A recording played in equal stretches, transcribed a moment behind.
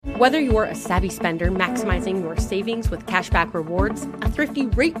Whether you're a savvy spender maximizing your savings with cashback rewards, a thrifty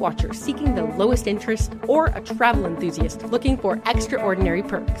rate watcher seeking the lowest interest, or a travel enthusiast looking for extraordinary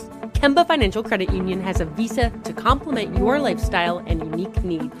perks, Kemba Financial Credit Union has a visa to complement your lifestyle and unique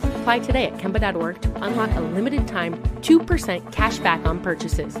needs. Apply today at Kemba.org to unlock a limited time 2% cash back on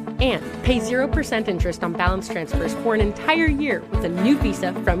purchases and pay 0% interest on balance transfers for an entire year with a new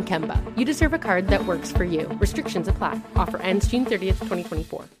visa from Kemba. You deserve a card that works for you. Restrictions apply. Offer ends June 30th,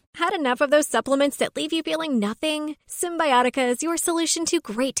 2024. Had enough of those supplements that leave you feeling nothing? Symbiotica is your solution to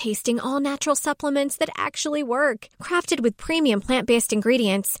great-tasting, all-natural supplements that actually work. Crafted with premium plant-based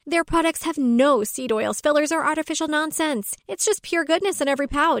ingredients, their products have no seed oils, fillers, or artificial nonsense. It's just pure goodness in every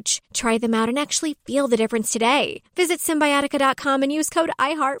pouch. Try them out and actually feel the difference today. Visit Symbiotica.com and use code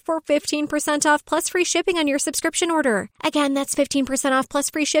IHEART for 15% off plus free shipping on your subscription order. Again, that's 15% off plus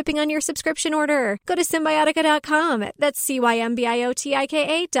free shipping on your subscription order. Go to Symbiotica.com. That's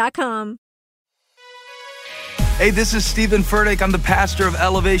CYMBIOTIKA.com. Hey, this is Stephen Furtick. I'm the pastor of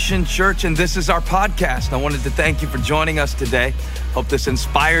Elevation Church, and this is our podcast. I wanted to thank you for joining us today. Hope this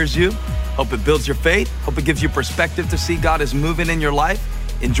inspires you. Hope it builds your faith. Hope it gives you perspective to see God is moving in your life.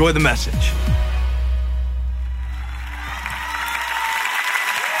 Enjoy the message.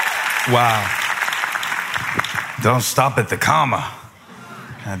 Wow. Don't stop at the comma.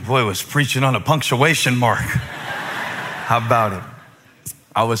 That boy was preaching on a punctuation mark. How about it?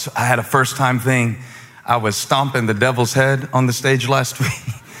 I had a first time thing. I was stomping the devil's head on the stage last week.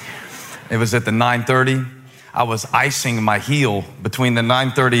 It was at the 9:30. I was icing my heel between the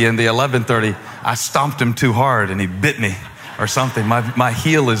 9:30 and the 11:30. I stomped him too hard and he bit me or something. My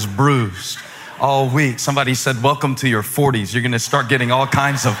heel is bruised all week. Somebody said, welcome to your 40s. You're going to start getting all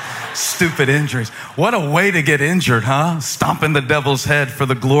kinds of stupid injuries. What a way to get injured, huh? Stomping the devil's head for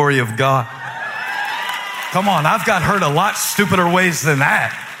the glory of God. Come on, I've got hurt a lot stupider ways than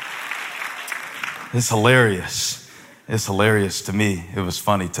that. It's hilarious. It's hilarious to me. It was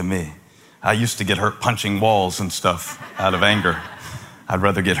funny to me. I used to get hurt punching walls and stuff out of anger. I'd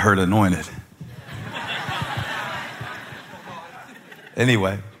rather get hurt anointed.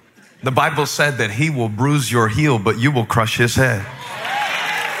 Anyway, the Bible said that he will bruise your heel, but you will crush his head.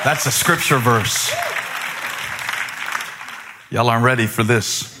 That's a scripture verse. Y'all aren't ready for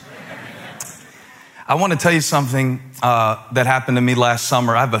this. I want to tell you something that happened to me last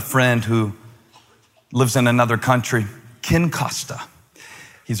summer. I have a friend who lives in another country, Ken Costa.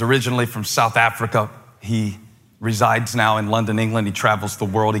 He's originally from South Africa. He resides now in London, England. He travels the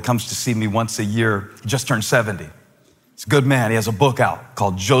world. He comes to see me once a year. He just turned 70. He's a good man. He has a book out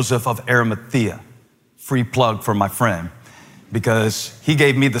called Joseph of Arimathea. Free plug for my friend, because he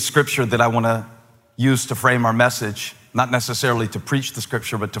gave me the scripture that I want to use to frame our message, not necessarily to preach the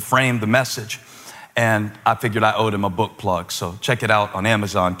scripture, but to frame the message. And I figured I owed him a book plug. So check it out on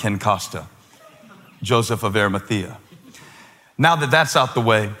Amazon, Ken Costa, Joseph of Arimathea. Now that that's out the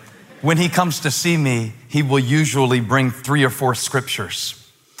way, when he comes to see me, he will usually bring 3 or 4 scriptures.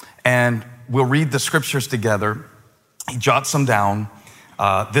 And we'll read the scriptures together. He jots them down.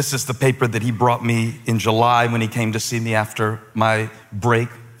 This is the paper that he brought me in July when he came to see me after my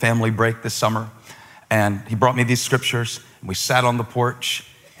family break this summer. And he brought me these scriptures. And we sat on the porch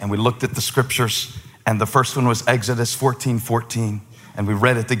and we looked at the scriptures, and the first one was Exodus 14:14, and we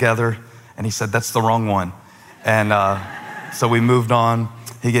read it together, and he said, that's the wrong one. And so we moved on.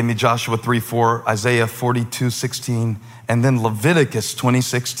 He gave me Joshua 3:4, Isaiah 42:16, and then Leviticus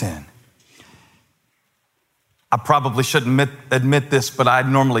 26:10. I probably shouldn't admit this, but I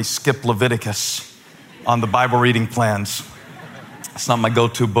normally skip Leviticus on the Bible reading plans. It's not my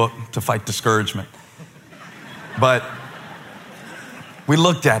go-to book to fight discouragement. But we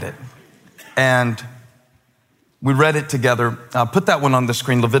looked at it and we read it together. Put that one on the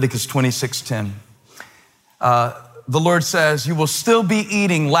screen, Leviticus 26:10. The Lord says, you will still be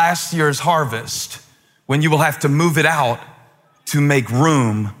eating last year's harvest when you will have to move it out to make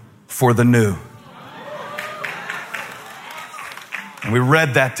room for the new. And we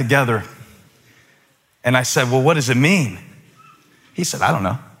read that together. And I said, well, what does it mean? He said, I don't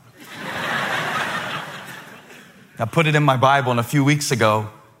know. I put it in my Bible, and a few weeks ago,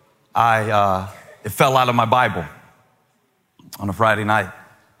 it fell out of my Bible on a Friday night.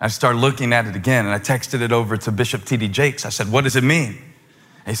 I started looking at it again, and I texted it over to Bishop T.D. Jakes. I said, what does it mean?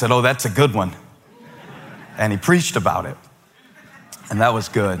 And he said, oh, that's a good one. And he preached about it, and that was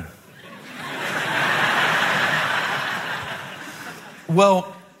good.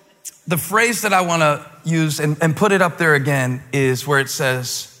 Well, the phrase that I want to use and put it up there again is where it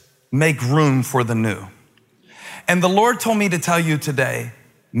says, make room for the new. And the Lord told me to tell you today,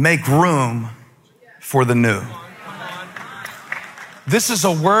 make room for the new. This is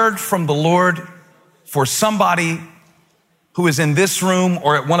a word from the Lord for somebody who is in this room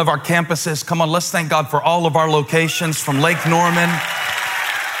or at one of our campuses. Come on, let's thank God for all of our locations from Lake Norman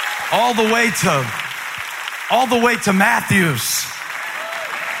all the way to Matthews.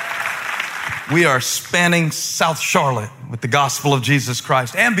 We are spanning South Charlotte with the gospel of Jesus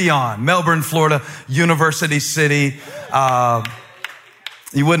Christ and beyond. Melbourne, Florida, University City.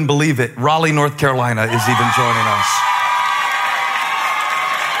 You wouldn't believe it. Raleigh, North Carolina is even joining us.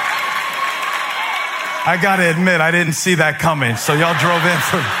 I got to admit, I didn't see that coming. So y'all drove in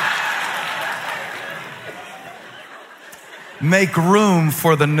for Make room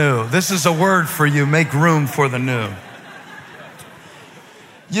for the new. This is a word for you. Make room for the new.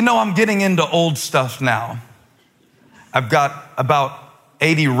 You know, I'm getting into old stuff now. I've got about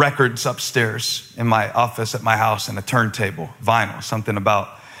 80 records upstairs in my office at my house and a turntable, vinyl. Something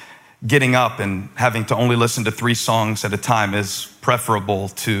about getting up and having to only listen to 3 songs at a time is preferable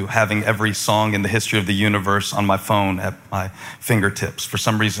to having every song in the history of the universe on my phone at my fingertips. For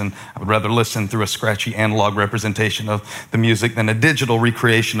some reason, I would rather listen through a scratchy analog representation of the music than a digital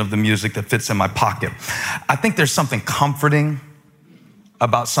recreation of the music that fits in my pocket. I think there's something comforting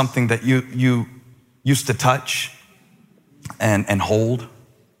about something that you used to touch and hold.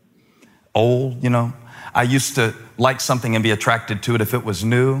 Old, you know. I used to like something and be attracted to it if it was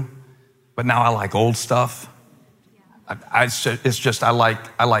new, but now I like old stuff. I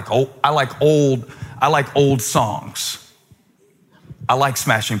like old songs. I like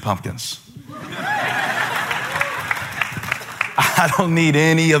Smashing Pumpkins. I don't need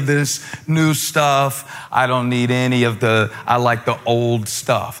any of this new stuff. I don't need any of I like the old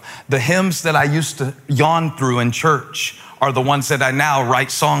stuff. The hymns that I used to yawn through in church are the ones that I now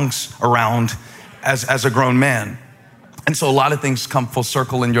write songs around as a grown man. And so a lot of things come full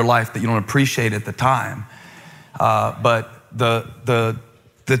circle in your life that you don't appreciate at the time. But the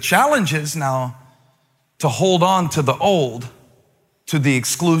challenge is now to hold on to the old to the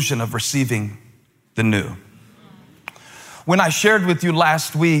exclusion of receiving the new. When I shared with you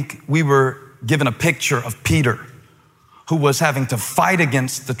last week, we were given a picture of Peter, who was having to fight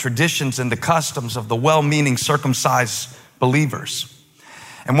against the traditions and the customs of the well-meaning circumcised believers.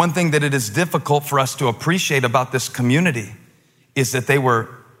 And one thing that it is difficult for us to appreciate about this community is that they were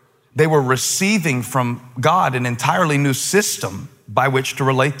receiving from God an entirely new system by which to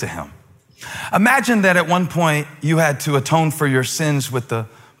relate to him. Imagine that at one point you had to atone for your sins with the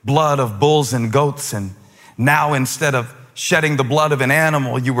blood of bulls and goats, and now instead of shedding the blood of an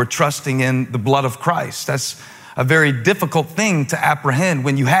animal, you were trusting in the blood of Christ. That's a very difficult thing to apprehend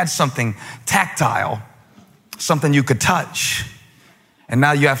when you had something tactile, something you could touch, and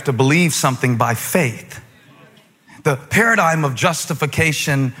now you have to believe something by faith. The paradigm of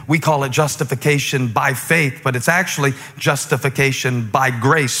justification, we call it justification by faith, but it's actually justification by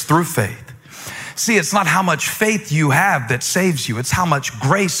grace through faith. See, it's not how much faith you have that saves you. It's how much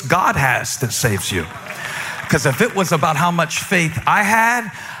grace God has that saves you. Because if it was about how much faith I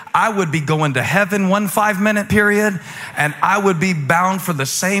had, I would be going to heaven 1 5-minute period, and I would be bound for the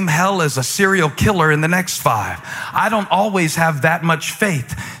same hell as a serial killer in the next 5. I don't always have that much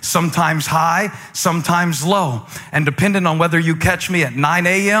faith. Sometimes high, sometimes low. And depending on whether you catch me at 9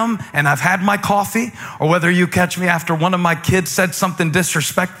 a.m. and I've had my coffee, or whether you catch me after one of my kids said something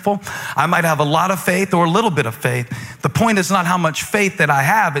disrespectful, I might have a lot of faith or a little bit of faith. The point is not how much faith that I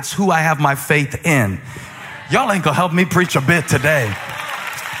have, it's who I have my faith in. Y'all ain't gonna help me preach a bit today.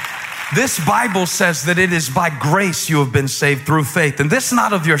 This Bible says that it is by grace you have been saved through faith. And this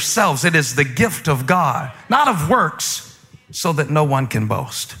not of yourselves, it is the gift of God, not of works, so that no one can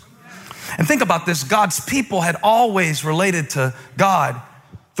boast. And think about this, God's people had always related to God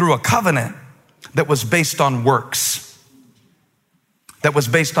through a covenant that was based on works, that was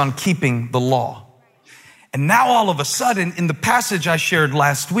based on keeping the law. And now all of a sudden, in the passage I shared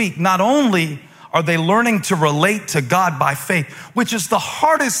last week, not only are they learning to relate to God by faith, which is the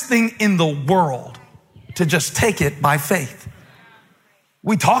hardest thing in the world, to just take it by faith.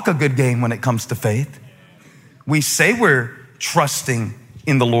 We talk a good game when it comes to faith. We say we're trusting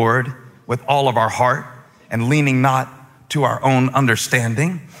in the Lord with all of our heart and leaning not to our own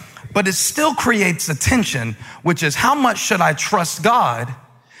understanding, but it still creates a tension, which is how much should I trust God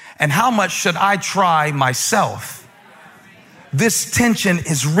and how much should I try myself? This tension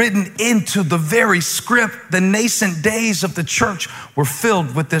is written into the very script. The nascent days of the church were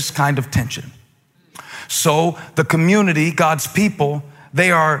filled with this kind of tension. So the community, God's people,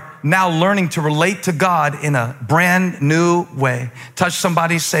 they are now learning to relate to God in a brand new way. Touch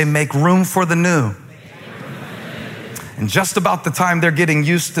somebody, say, make room for the new. And just about the time they're getting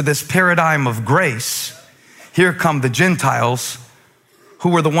used to this paradigm of grace, here come the Gentiles who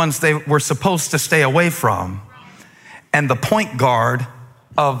were the ones they were supposed to stay away from. And the point guard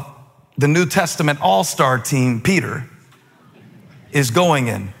of the New Testament all-star team, Peter, is going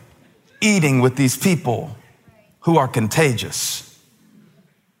and eating with these people who are contagious.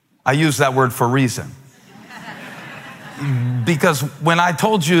 I use that word for a reason. Because when I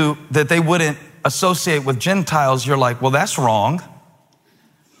told you that they wouldn't associate with Gentiles, you're like, well, that's wrong.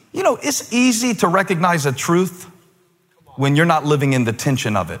 You know, it's easy to recognize a truth when you're not living in the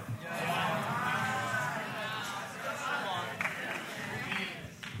tension of it.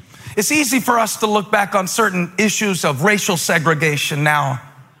 It's easy for us to look back on certain issues of racial segregation now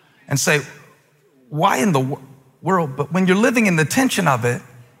and say, why in the world? But when you're living in the tension of it,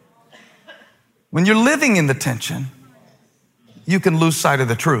 when you're living in the tension, you can lose sight of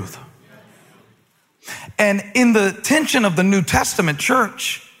the truth. And in the tension of the New Testament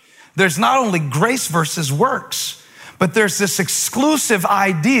church, there's not only grace versus works, but there's this exclusive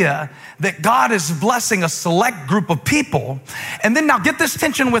idea that God is blessing a select group of people. And then now get this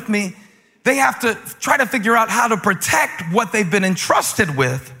tension with me. They have to try to figure out how to protect what they've been entrusted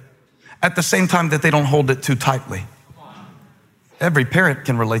with at the same time that they don't hold it too tightly. Every parent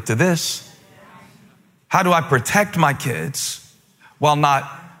can relate to this. How do I protect my kids while not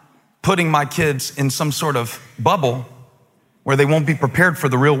putting my kids in some sort of bubble where they won't be prepared for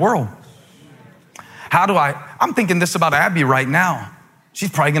the real world? I'm thinking this about Abby right now. She's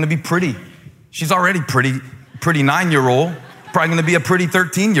probably going to be pretty. She's already pretty 9-year-old, probably going to be a pretty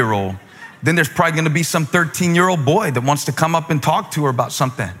 13-year-old. Then there's probably going to be some 13-year-old boy that wants to come up and talk to her about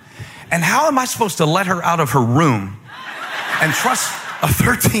something. And how am I supposed to let her out of her room and trust a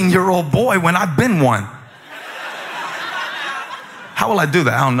 13-year-old boy when I've been one? How will I do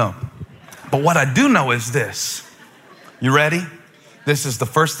that? I don't know. But what I do know is this. You ready? This is the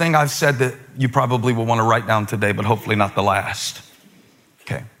first thing I've said that you probably will want to write down today, but hopefully not the last.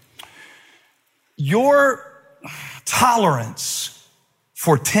 Okay. Your tolerance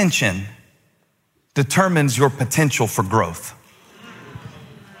for tension determines your potential for growth.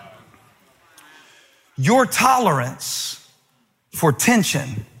 Your tolerance for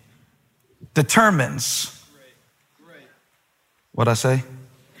tension determines, what'd I say?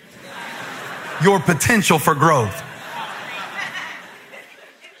 Your potential for growth.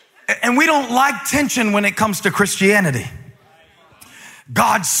 And we don't like tension when it comes to Christianity.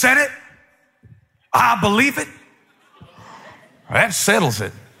 God said it. I believe it. That settles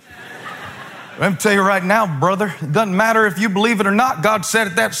it. Let me tell you right now, brother, it doesn't matter if you believe it or not. God said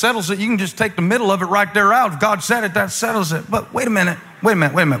it, that settles it. You can just take the middle of it right there out. If God said it, that settles it. But wait a minute.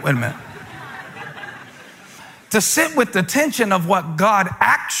 To sit with the tension of what God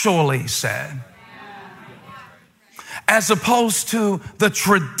actually said, as opposed to the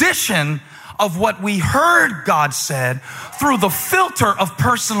tradition of what we heard God said through the filter of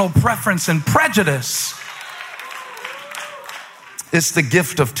personal preference and prejudice, it's the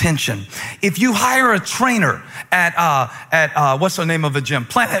gift of tension. If you hire a trainer at what's the name of a gym?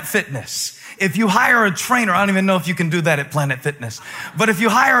 Planet Fitness. If you hire a trainer, I don't even know if you can do that at Planet Fitness, but if you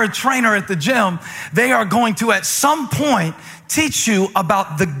hire a trainer at the gym, they are going to at some point teach you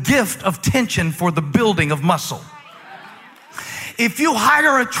about the gift of tension for the building of muscle. If you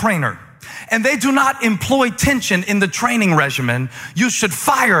hire a trainer and they do not employ tension in the training regimen, you should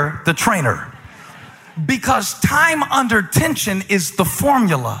fire the trainer, because time under tension is the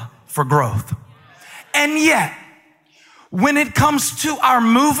formula for growth. And yet, when it comes to our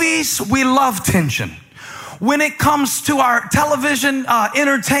movies, we love tension. When it comes to our television,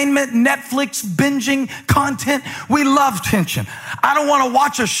 entertainment, Netflix, binging content, we love tension. I don't want to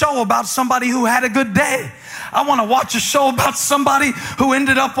watch a show about somebody who had a good day. I want to watch a show about somebody who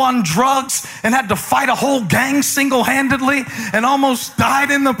ended up on drugs and had to fight a whole gang single-handedly and almost died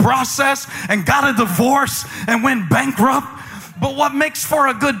in the process and got a divorce and went bankrupt. But what makes for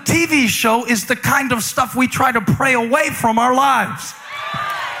a good TV show is the kind of stuff we try to pray away from our lives.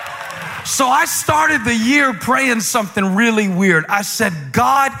 So I started the year praying something really weird. I said,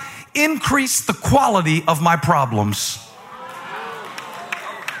 God, increase the quality of my problems.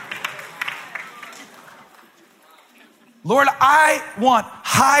 Lord, I want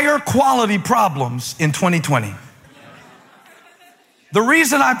higher quality problems in 2020. The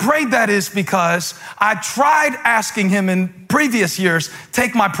reason I prayed that is because I tried asking him in previous years,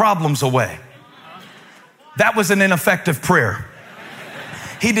 take my problems away. That was an ineffective prayer.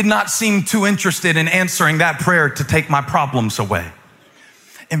 He did not seem too interested in answering that prayer to take my problems away.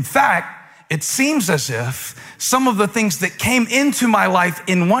 In fact, it seems as if some of the things that came into my life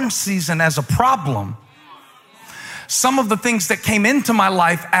in one season as a problem, some of the things that came into my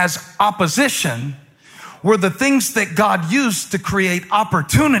life as opposition, were the things that God used to create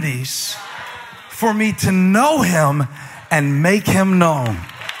opportunities for me to know him and make him known.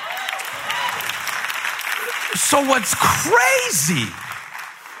 So what's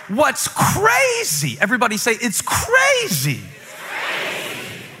crazy, everybody say, it's crazy.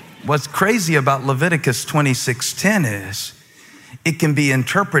 What's crazy about Leviticus 26:10 is it can be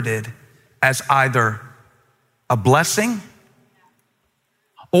interpreted as either a blessing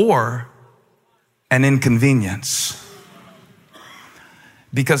or an inconvenience.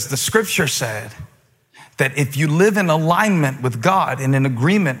 Because the scripture said that if you live in alignment with God and in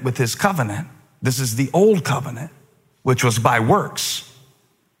agreement with his covenant, this is the old covenant, which was by works.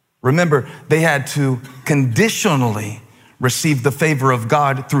 Remember, they had to conditionally receive the favor of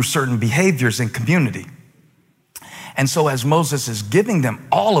God through certain behaviors in community. And so as Moses is giving them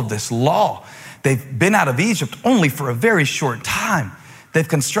all of this law, they've been out of Egypt only for a very short time. They've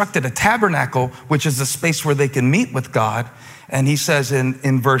constructed a tabernacle, which is a space where they can meet with God. And he says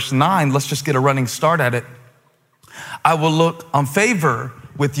in verse 9, let's just get a running start at it. I will look on favor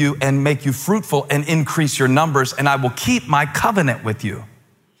with you and make you fruitful and increase your numbers, and I will keep my covenant with you.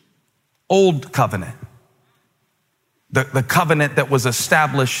 Old covenant. The covenant that was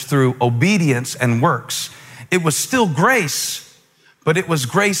established through obedience and works. It was still grace, but it was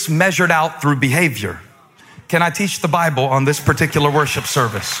grace measured out through behavior. Can I teach the Bible on this particular worship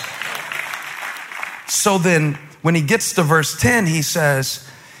service? So then when he gets to verse 10, he says,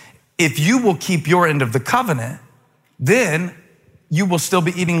 if you will keep your end of the covenant, then you will still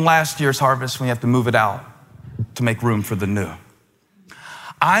be eating last year's harvest when you have to move it out to make room for the new.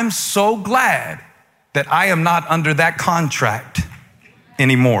 I'm so glad that I am not under that contract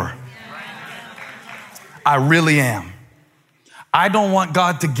anymore. I really am. I don't want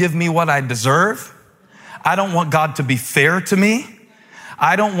God to give me what I deserve. I don't want God to be fair to me.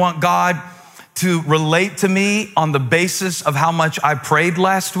 I don't want God to relate to me on the basis of how much I prayed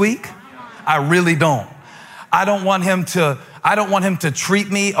last week. I really don't. I don't want him to treat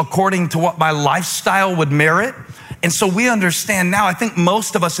me according to what my lifestyle would merit. And so we understand now, I think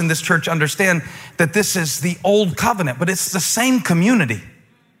most of us in this church understand that this is the old covenant, but it's the same community.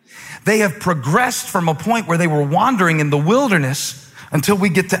 They have progressed from a point where they were wandering in the wilderness until we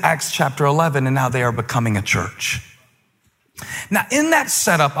get to Acts chapter 11, and now they are becoming a church. Now, in that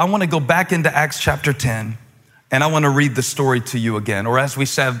setup, I want to go back into Acts chapter 10, and I want to read the story to you again, or as we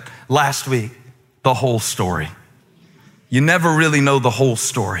said last week, the whole story. You never really know the whole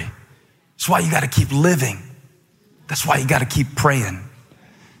story. That's why you got to keep living. That's why you got to keep praying.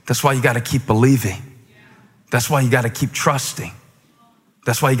 That's why you got to keep believing. That's why you got to keep trusting.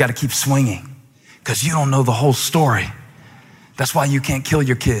 That's why you got to keep swinging, because you don't know the whole story. That's why you can't kill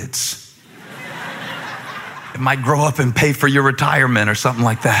your kids. It might grow up and pay for your retirement or something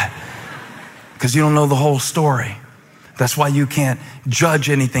like that, because you don't know the whole story. That's why you can't judge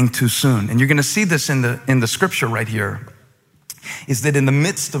anything too soon. And you're going to see this in the scripture right here, is that in the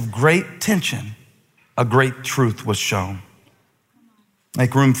midst of great tension, a great truth was shown.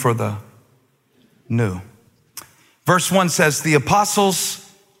 Make room for the new. Verse 1 says, the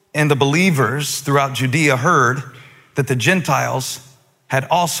apostles and the believers throughout Judea heard that the Gentiles had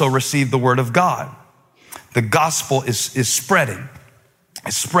also received the word of God. The gospel is spreading.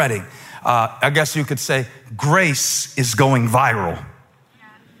 It's spreading. I guess you could say grace is going viral.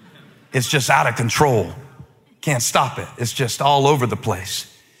 It's just out of control. Can't stop it. It's just all over the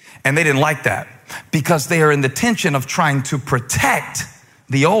place. And they didn't like that because they are in the tension of trying to protect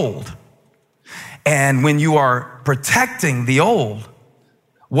the old. And when you are protecting the old,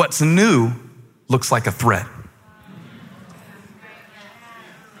 what's new looks like a threat.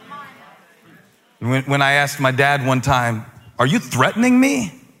 When I asked my dad one time, are you threatening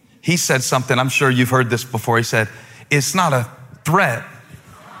me? He said something, I'm sure you've heard this before. He said, it's not a threat,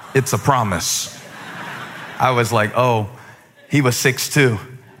 it's a promise. I was like, oh, he was 6'2".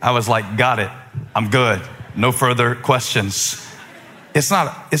 I was like, got it. I'm good. No further questions. It's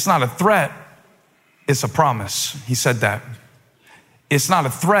not a threat. It's a promise. He said that. It's not a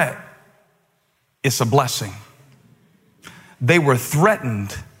threat. It's a blessing. They were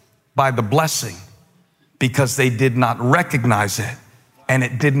threatened by the blessing because they did not recognize it, and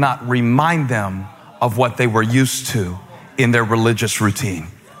it did not remind them of what they were used to in their religious routine.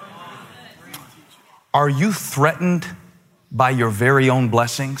 Are you threatened by your very own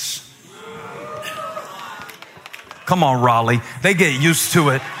blessings? Come on, Raleigh. They get used to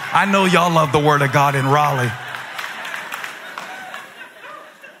it. I know y'all love the word of God in Raleigh.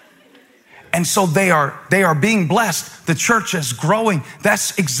 And so they are being blessed. The church is growing.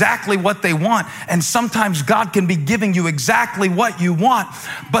 That's exactly what they want. And sometimes God can be giving you exactly what you want,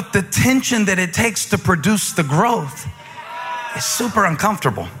 but the tension that it takes to produce the growth is super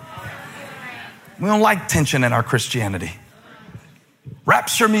uncomfortable. We don't like tension in our Christianity.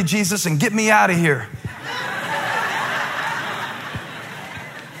 Rapture me, Jesus, and get me out of here.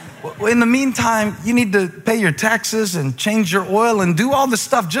 In the meantime, you need to pay your taxes and change your oil and do all the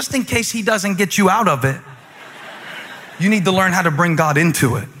stuff just in case he doesn't get you out of it. You need to learn how to bring God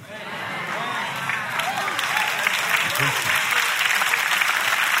into it.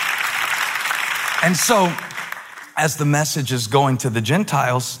 And so, as the message is going to the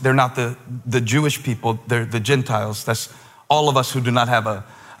Gentiles, they're not the Jewish people, they're the Gentiles. That's all of us who do not have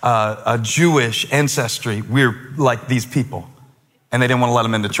a Jewish ancestry. We're like these people. And they didn't want to let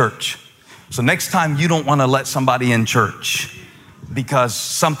them into church. So next time you don't want to let somebody in church because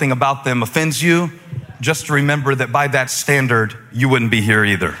something about them offends you, just remember that by that standard, you wouldn't be here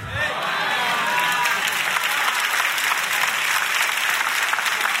either.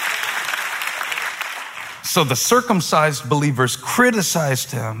 So the circumcised believers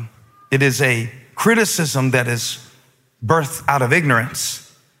criticized him. It is a criticism that is birthed out of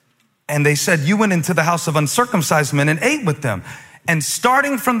ignorance. And they said, you went into the house of uncircumcised men and ate with them. And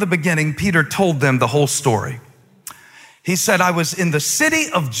starting from the beginning, Peter told them the whole story. He said, I was in the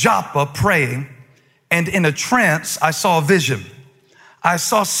city of Joppa praying, and in a trance, I saw a vision. I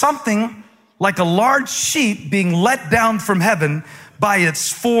saw something like a large sheet being let down from heaven by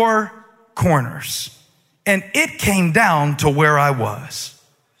its four corners. And it came down to where I was.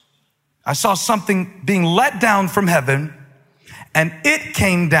 I saw something being let down from heaven, and it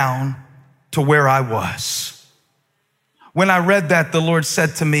came down to where I was. When I read that, the Lord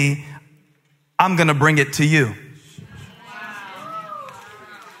said to me, I'm going to bring it to you.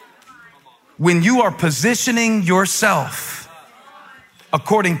 When you are positioning yourself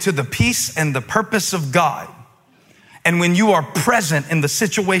according to the peace and the purpose of God, and when you are present in the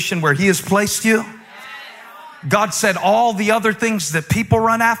situation where he has placed you, God said all the other things that people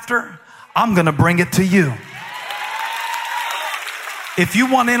run after, I'm going to bring it to you. If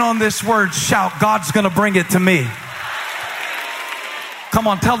you want in on this word, shout, God's going to bring it to me. Come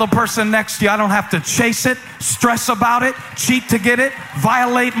on, tell the person next to you, I don't have to chase it, stress about it, cheat to get it,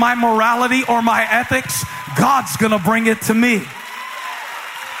 violate my morality or my ethics. God's going to bring it to me.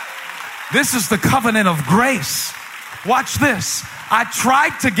 This is the covenant of grace. Watch this. I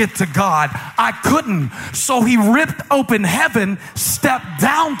tried to get to God. I couldn't. So he ripped open heaven, stepped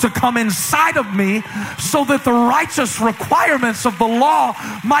down to come inside of me so that the righteous requirements of the law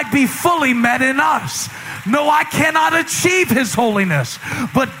might be fully met in us. No, I cannot achieve his holiness,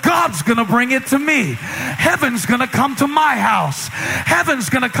 but God's going to bring it to me. Heaven's going to come to my house. Heaven's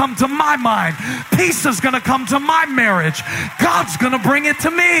going to come to my mind. Peace is going to come to my marriage. God's going to bring it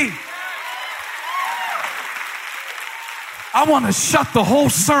to me. I want to shut the whole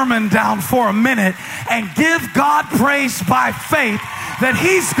sermon down for a minute and give God praise by faith that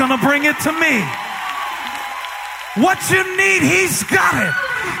he's going to bring it to me. What you need, he's got it.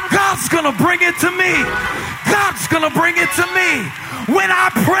 God's going to bring it to me. God's going to bring it to me. When I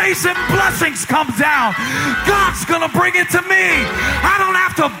praise him, blessings come down. God's going to bring it to me. I don't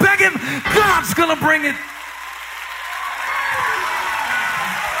have to beg him. God's going to bring it.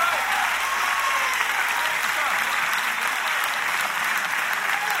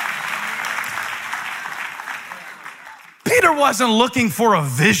 Peter wasn't looking for a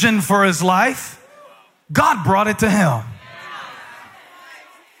vision for his life. God brought it to him.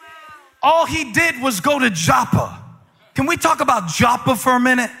 All he did was go to Joppa. Can we talk about Joppa for a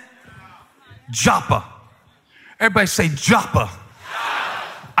minute? Joppa. Everybody say Joppa.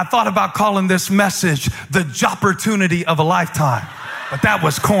 I thought about calling this message the Jopportunity of a lifetime, but that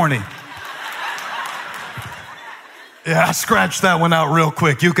was corny. Yeah, I scratched that one out real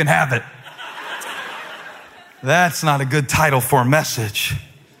quick. You can have it. That's not a good title for a message.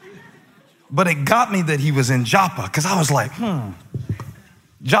 But it got me that he was in Joppa, because I was like,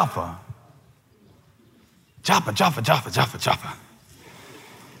 Joppa. Joppa.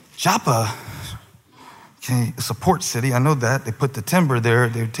 Joppa, okay, it's a port city. I know that. They put the timber there.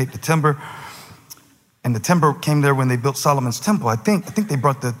 They would take the timber. And the timber came there when they built Solomon's temple. I think they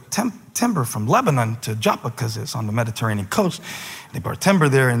brought the timber from Lebanon to Joppa because it's on the Mediterranean coast. They brought timber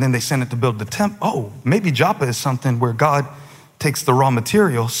there, and then they sent it to build the temple. Oh, maybe Joppa is something where God takes the raw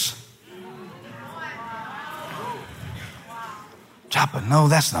materials. Joppa, no,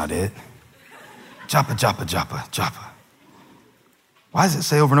 that's not it. Joppa. Why does it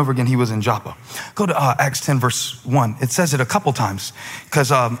say over and over again he was in Joppa? Go to Acts 10, verse 1. It says it a couple times because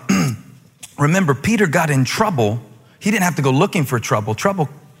Remember, Peter got in trouble. He didn't have to go looking for trouble. Trouble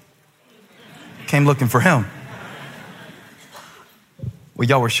came looking for him. Well,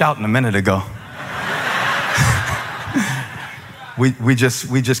 y'all were shouting a minute ago. we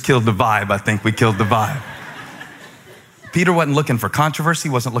just killed the vibe. I think we killed the vibe. Peter wasn't looking for controversy,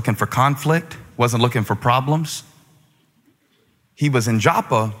 wasn't looking for conflict, wasn't looking for problems. He was in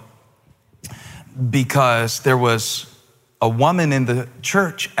Joppa because there was a woman in the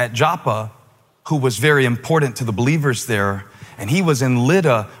church at Joppa who was very important to the believers there. And he was in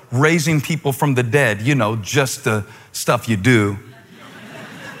Lydda raising people from the dead, you know, just the stuff you do.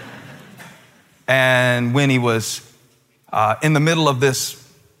 And when he was in the middle of this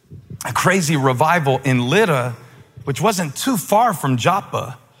crazy revival in Lydda, which wasn't too far from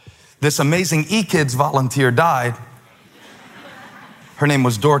Joppa, this amazing E-Kids volunteer died. Her name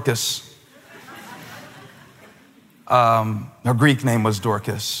was Dorcas. Her Greek name was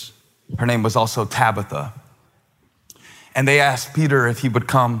Dorcas. Her name was also Tabitha. And they asked Peter if he would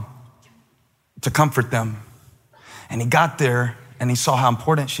come to comfort them. And he got there and he saw how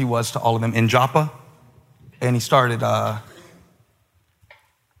important she was to all of them in Joppa. And he started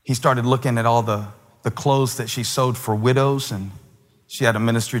looking at all the clothes that she sewed for widows, and she had a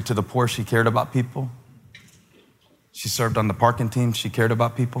ministry to the poor. She cared about people. She served on the parking team. She cared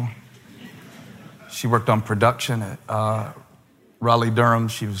about people. She worked on production at Raleigh-Durham.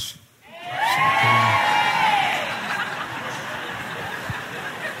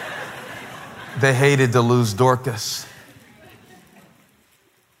 They hated to lose Dorcas.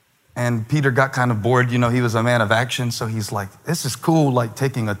 And Peter got kind of bored. You know, he was a man of action, so he's like, this is cool, like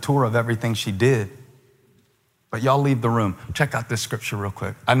taking a tour of everything she did. But y'all leave the room. Check out this scripture real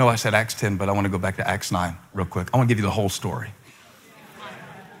quick. I know I said Acts 10, but I want to go back to Acts 9 real quick. I want to give you the whole story.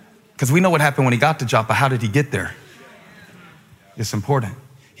 Because we know what happened when he got to Joppa. How did he get there? It's important.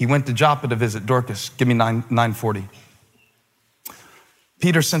 He went to Joppa to visit Dorcas. Give me 9:40.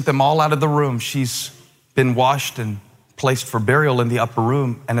 Peter sent them all out of the room. She's been washed and placed for burial in the upper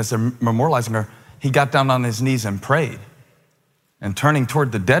room. And as they're memorializing her, he got down on his knees and prayed. And turning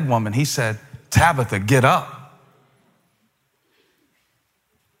toward the dead woman, he said, Tabitha, get up.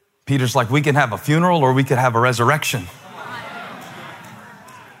 Peter's like, we can have a funeral or we could have a resurrection.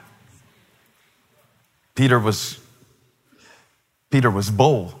 Peter was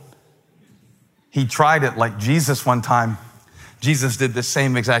bold. He tried it like Jesus one time. Jesus did the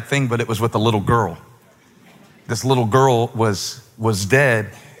same exact thing, but it was with a little girl. This little girl was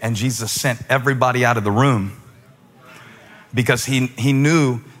dead, and Jesus sent everybody out of the room because he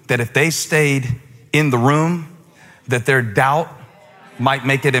knew that if they stayed in the room, that their doubt might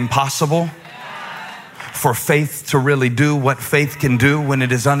make it impossible for faith to really do what faith can do when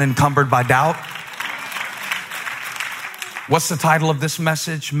it is unencumbered by doubt. What's the title of this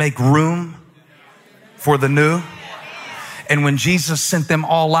message? Make room for the new. And when Jesus sent them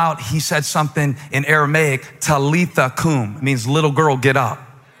all out, he said something in Aramaic, Talitha kum. It means little girl, get up.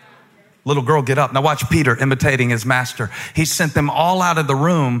 Little girl, get up. Now watch Peter imitating his master. He sent them all out of the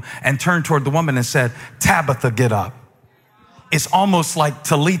room and turned toward the woman and said, Tabitha, get up. It's almost like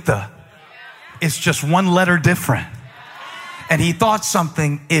Talitha. It's just one letter different. And he thought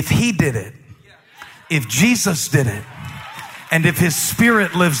something, if he did it, if Jesus did it, and if his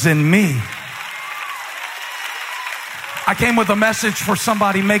spirit lives in me. I came with a message for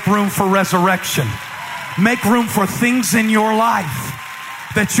somebody. Make room for resurrection. Make room for things in your life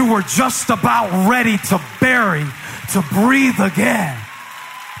that you were just about ready to bury, to breathe again.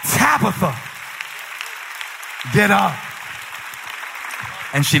 Tabitha, get up.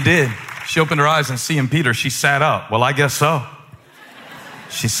 And she did. She opened her eyes and seeing Peter, she sat up. Well, I guess so.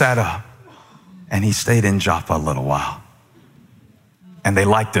 She sat up and he stayed in Joppa a little while. And they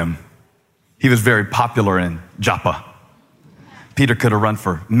liked him. He was very popular in Joppa. Peter could have run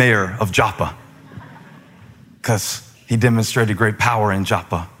for mayor of Joppa because he demonstrated great power in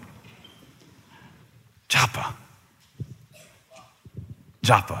Joppa. Joppa.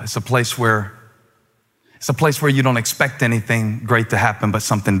 Joppa. It's a place where you don't expect anything great to happen, but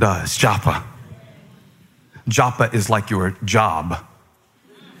something does. Joppa. Joppa is like your job.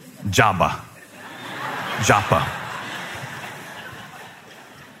 Jabba. Joppa.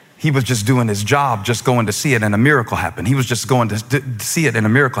 He was just doing his job, just going to see it, and a miracle happened. He was just going to see it, and a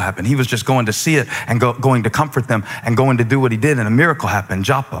miracle happened. He was just going to see it and going to comfort them and going to do what he did, and a miracle happened.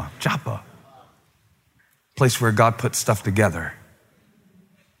 Joppa. Joppa. Place where God put stuff together.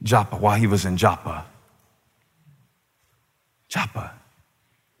 Joppa, while he was in Joppa. Joppa.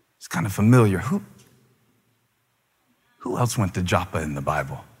 It's kind of familiar. Who else went to Joppa in the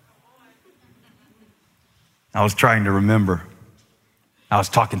Bible? I was trying to remember. I was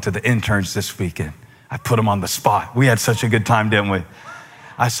talking to the interns this weekend. I put them on the spot. We had such a good time, didn't we?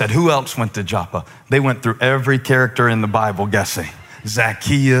 I said, who else went to Joppa? They went through every character in the Bible guessing.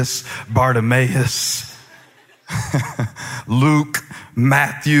 Zacchaeus, Bartimaeus, Luke,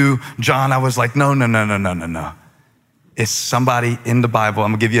 Matthew, John. I was like, no. It's somebody in the Bible.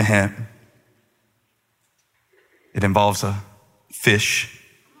 I'm gonna give you a hint. It involves a fish.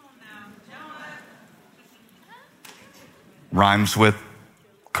 Rhymes with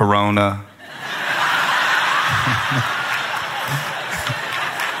Corona.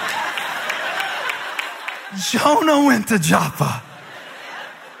 Jonah went to Joppa.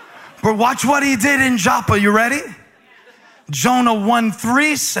 But watch what he did in Joppa. You ready? Jonah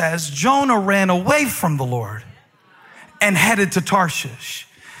 1:3 says, Jonah ran away from the Lord and headed to Tarshish.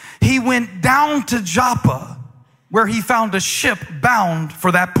 He went down to Joppa, where he found a ship bound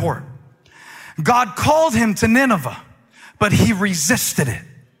for that port. God called him to Nineveh, but he resisted it.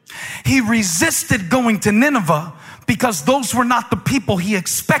 He resisted going to Nineveh because those were not the people he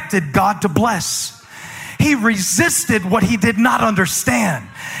expected God to bless. He resisted what he did not understand.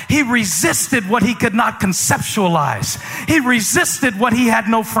 He resisted what he could not conceptualize. He resisted what he had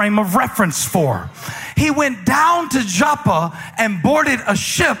no frame of reference for. He went down to Joppa and boarded a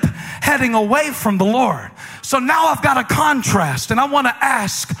ship heading away from the Lord. So now I've got a contrast, and I want to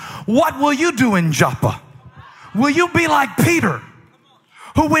ask, what will you do in Joppa? Will you be like Peter,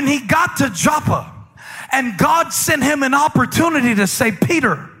 who when he got to Joppa and God sent him an opportunity to say,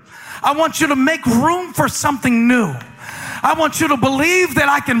 Peter, I want you to make room for something new. I want you to believe that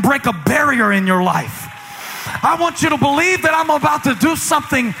I can break a barrier in your life. I want you to believe that I'm about to do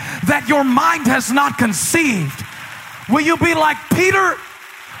something that your mind has not conceived. Will you be like Peter,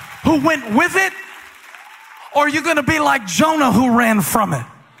 who went with it? Or are you going to be like Jonah, who ran from it?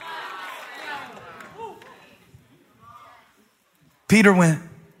 Peter went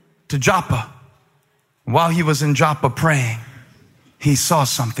to Joppa. While he was in Joppa praying, he saw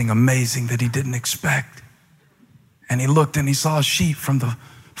something amazing that he didn't expect. And he looked and he saw a sheep from the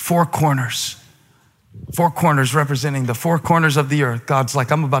four corners representing the four corners of the earth. God's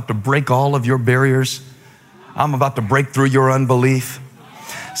like, I'm about to break all of your barriers. I'm about to break through your unbelief.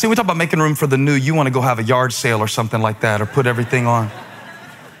 See, we talk about making room for the new. You want to go have a yard sale or something like that, or put everything on.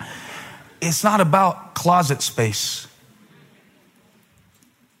 It's not about closet space.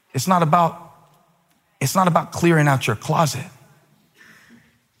 It's not about clearing out your closet.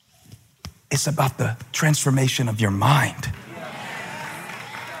 It's about the transformation of your mind.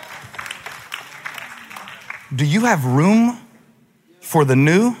 Do you have room for the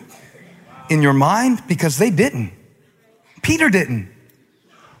new in your mind? Because they didn't. Peter didn't.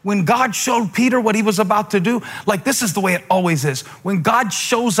 When God showed Peter what he was about to do, like this is the way it always is. When God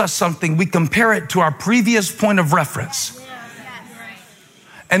shows us something, we compare it to our previous point of reference.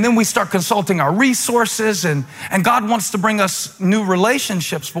 And then we start consulting our resources, and God wants to bring us new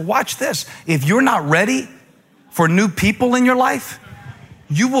relationships. But watch this. If you're not ready for new people in your life,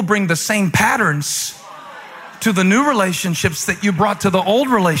 you will bring the same patterns to the new relationships that you brought to the old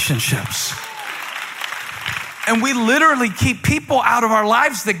relationships. And we literally keep people out of our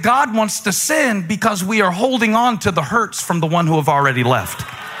lives that God wants to send because we are holding on to the hurts from the one who have already left.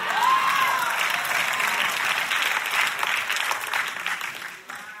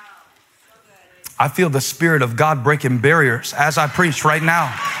 I feel the Spirit of God breaking barriers as I preach right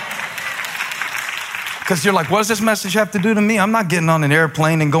now. Because you're like, what does this message have to do to me? I'm not getting on an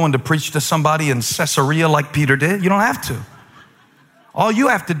airplane and going to preach to somebody in Caesarea like Peter did. You don't have to. All you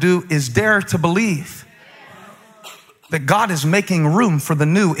have to do is dare to believe that God is making room for the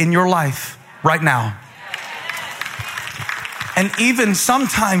new in your life right now. And even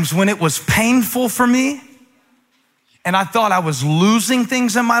sometimes when it was painful for me and I thought I was losing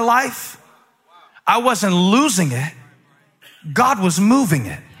things in my life, I wasn't losing it. God was moving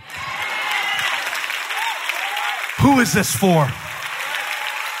it. Who is this for?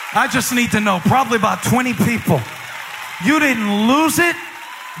 I just need to know. Probably about 20 people. You didn't lose it.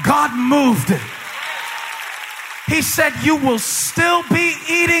 God moved it. He said you will still be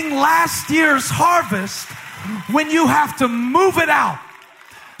eating last year's harvest when you have to move it out.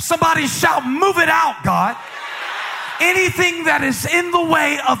 Somebody shout, move it out, God. Anything that is in the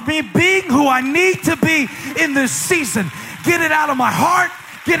way of me being who I need to be in this season, get it out of my heart,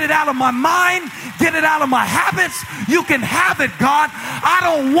 get it out of my mind, get it out of my habits. You can have it, God. I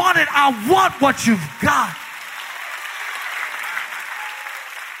don't want it. I want what you've got.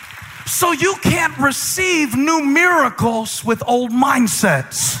 So you can't receive new miracles with old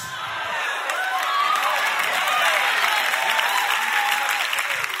mindsets.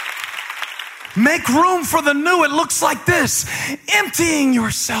 Make room for the new. It looks like this: emptying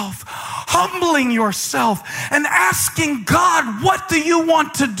yourself, humbling yourself, and asking God, what do you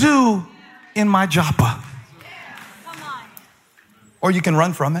want to do in my Joppa? Or you can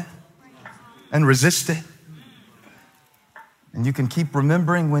run from it and resist it. And you can keep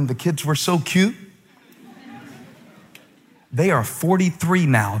remembering when the kids were so cute. They are 43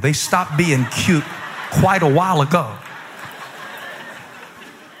 now. They stopped being cute quite a while ago.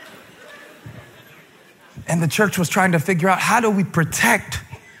 And the church was trying to figure out, how do we protect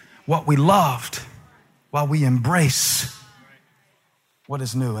what we loved while we embrace what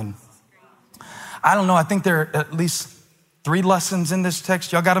is new? And I don't know, I think there are at least 3 lessons in this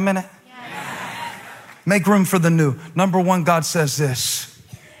text. Y'all got a minute? Yes. Make room for the new. Number 1, God says this: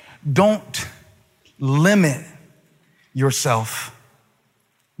 don't limit yourself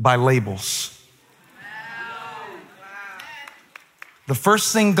by labels. The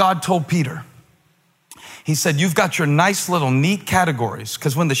first thing God told Peter, he said, you've got your nice little neat categories.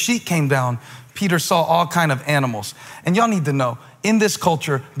 Because when the sheet came down, Peter saw all kind of animals. And y'all need to know, in this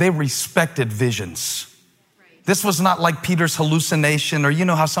culture, they respected visions. This was not like Peter's hallucination, or you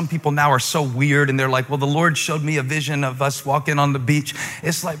know how some people now are so weird and they're like, well, the Lord showed me a vision of us walking on the beach.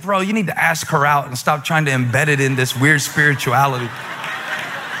 It's like, bro, you need to ask her out and stop trying to embed it in this weird spirituality.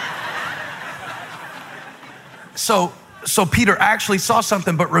 So Peter actually saw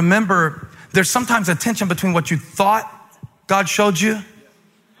something, but remember, there's sometimes a tension between what you thought God showed you.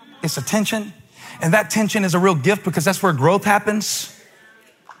 It's a tension. And that tension is a real gift, because that's where growth happens.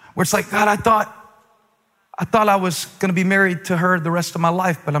 Where it's like, God, I thought I was going to be married to her the rest of my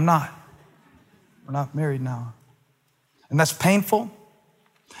life, but I'm not. We're not married now. And that's painful.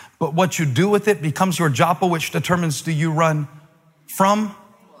 But what you do with it becomes your Joppa, which determines, do you run from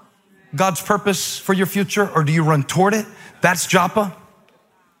God's purpose for your future, or do you run toward it? That's Joppa.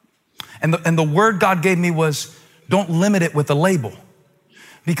 And the word God gave me was, don't limit it with a label.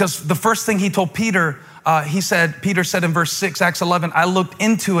 Because the first thing he told Peter, Peter said in verse 6, Acts 11, I looked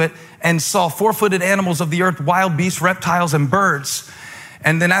into it and saw 4-footed animals of the earth, wild beasts, reptiles, and birds.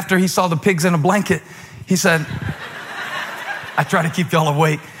 And then after he saw the pigs in a blanket, he said, I try to keep y'all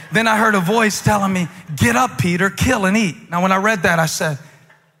awake. Then I heard a voice telling me, get up, Peter, kill and eat. Now, when I read that, I said,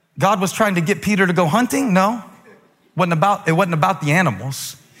 God was trying to get Peter to go hunting? No, it wasn't about the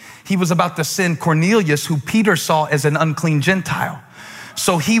animals. He was about to send Cornelius, who Peter saw as an unclean Gentile.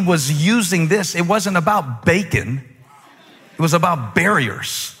 So he was using this. It wasn't about bacon. It was about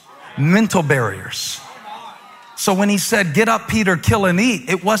barriers, mental barriers. So when he said, get up, Peter, kill and eat,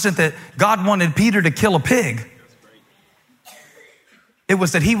 it wasn't that God wanted Peter to kill a pig. It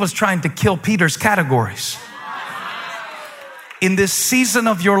was that he was trying to kill Peter's categories. In this season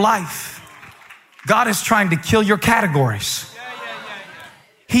of your life, God is trying to kill your categories.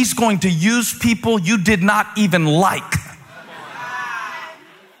 He's going to use people you did not even like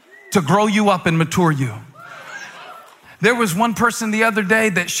to grow you up and mature you. There was one person the other day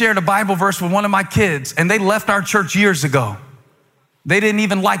that shared a Bible verse with one of my kids, and they left our church years ago. They didn't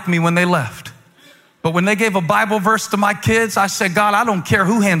even like me when they left. But when they gave a Bible verse to my kids, I said, God, I don't care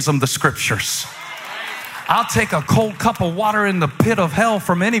who hands them the scriptures. I'll take a cold cup of water in the pit of hell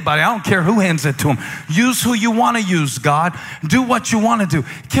from anybody. I don't care who hands it to them. Use who you want to use, God. Do what you want to do.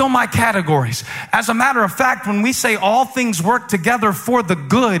 Kill my categories. As a matter of fact, when we say all things work together for the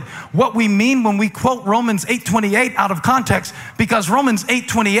good, what we mean when we quote Romans 8:28 out of context, because Romans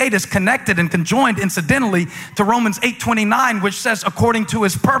 8:28 is connected and conjoined incidentally to Romans 8:29, which says according to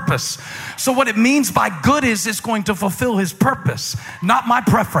his purpose. So what it means by good is it's going to fulfill his purpose, not my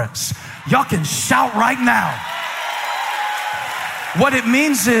preference. Y'all can shout right now. What it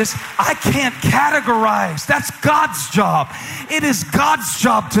means is I can't categorize. That's God's job. It is God's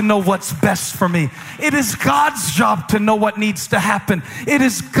job to know what's best for me. It is God's job to know what needs to happen. It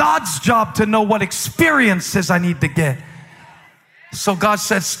is God's job to know what experiences I need to get. So God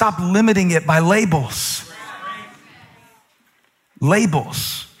said, stop limiting it by labels.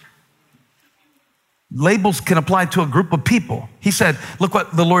 Labels. Labels can apply to a group of people. He said, look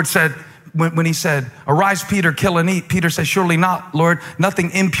what the Lord said when he said, arise, Peter, kill and eat. Peter said, surely not, Lord.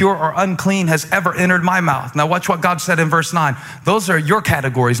 Nothing impure or unclean has ever entered my mouth. Now watch what God said in verse 9. Those are your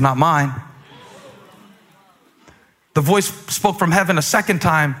categories, not mine. The voice spoke from heaven a second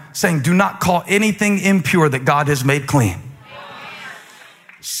time saying, do not call anything impure that God has made clean.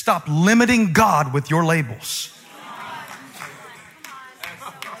 Stop limiting God with your labels.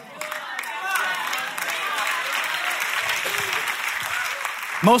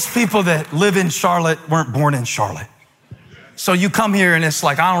 Most people that live in Charlotte weren't born in Charlotte. So you come here and it's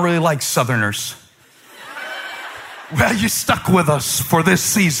like, I don't really like Southerners. Well, you stuck with us for this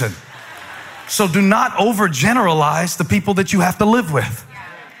season. So do not overgeneralize the people that you have to live with.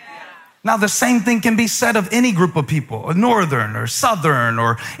 Now, the same thing can be said of any group of people, Northern or Southern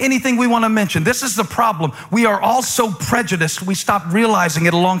or anything we want to mention. This is the problem. We are all so prejudiced, we stopped realizing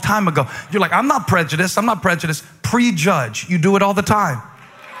it a long time ago. You're like, I'm not prejudiced. Prejudge. You do it all the time.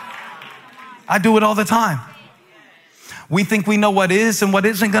 I do it all the time. We think we know what is and what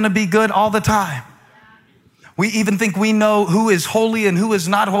isn't going to be good all the time. We even think we know who is holy and who is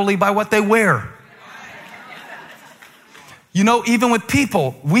not holy by what they wear. You know, even with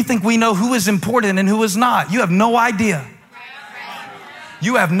people, we think we know who is important and who is not. You have no idea.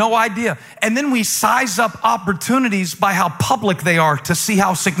 You have no idea. And then we size up opportunities by how public they are to see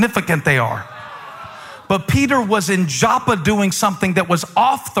how significant they are. But Peter was in Joppa doing something that was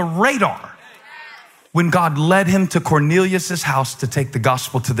off the radar when God led him to Cornelius' house to take the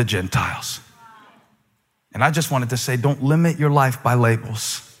gospel to the Gentiles. And I just wanted to say, don't limit your life by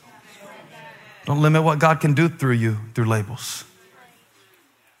labels. Don't limit what God can do through you through labels.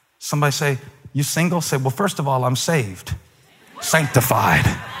 Somebody say, you single? Say, well, first of all, I'm saved, sanctified,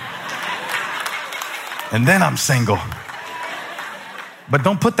 and then I'm single. But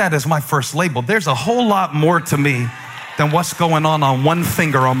don't put that as my first label. There's a whole lot more to me than what's going on one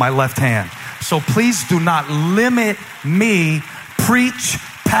finger on my left hand. So please do not limit me. Preach,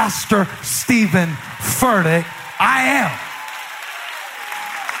 Pastor Stephen Furtick. I am.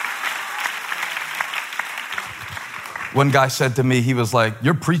 One guy said to me, he was like,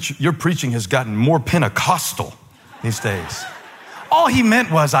 your preaching has gotten more Pentecostal these days. All he meant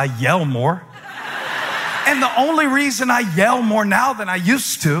was I yell more. And the only reason I yell more now than I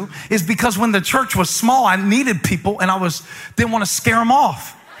used to is because when the church was small, I needed people and didn't want to scare them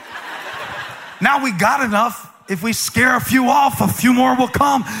off. Now we got enough. If we scare a few off, a few more will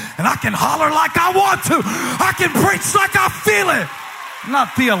come, and I can holler like I want to. I can preach like I feel it.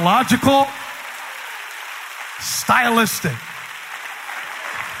 Not theological, stylistic.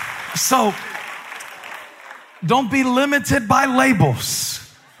 So don't be limited by labels.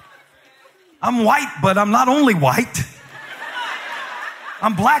 I'm white, but I'm not only white.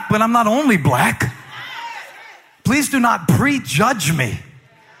 I'm black, but I'm not only black. Please do not prejudge me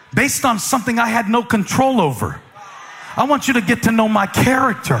based on something I had no control over. I want you to get to know my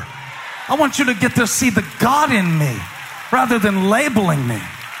character. I want you to get to see the God in me rather than labeling me.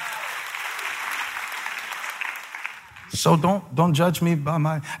 So don't judge me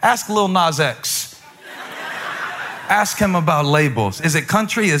by ask Lil Nas X. Ask him about labels. Is it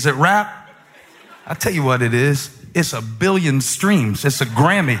country? Is it rap? I'll tell you what it is. It's 1 billion streams. It's a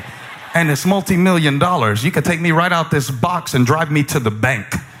Grammy. And it's multi-million dollars. You could take me right out this box and drive me to the bank.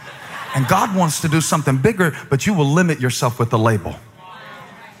 And God wants to do something bigger, but you will limit yourself with a label.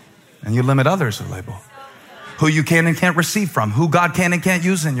 And you limit others with a label. Who you can and can't receive from. Who God can and can't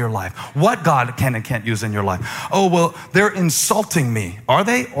use in your life. What God can and can't use in your life. Oh, well, they're insulting me. Are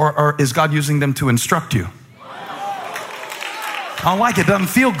they? Or is God using them to instruct you? I don't like it. Doesn't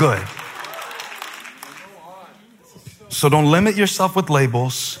feel good. So don't limit yourself with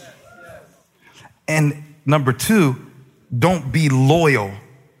labels. And number 2, don't be loyal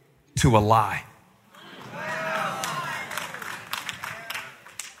to a lie.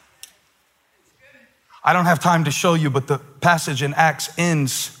 I don't have time to show you, but the passage in Acts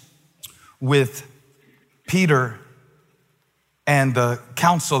ends with Peter and the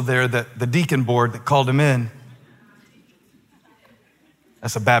council there, the deacon board that called him in.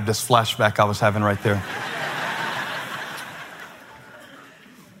 That's a Baptist flashback I was having right there.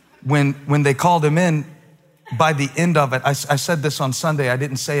 When they called him in, by the end of it, I said this on Sunday, I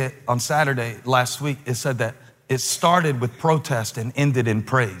didn't say it on Saturday last week. It said that it started with protest and ended in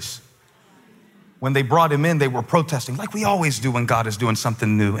praise. When they brought him in, they were protesting like we always do when God is doing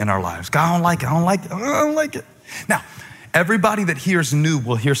something new in our lives. God, I don't like it, I don't like it, I don't like it. Now, everybody that hears new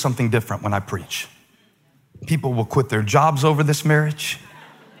will hear something different when I preach. People will quit their jobs over this marriage.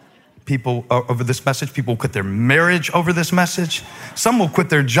 People over this message. People will quit their marriage over this message. Some will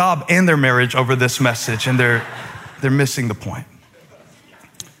quit their job and their marriage over this message, and they're missing the point.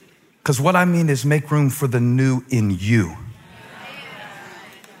 Because what I mean is make room for the new in you.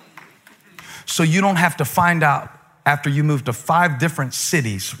 So you don't have to find out after you move to 5 different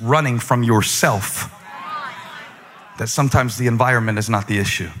cities running from yourself that sometimes the environment is not the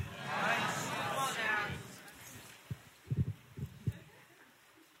issue.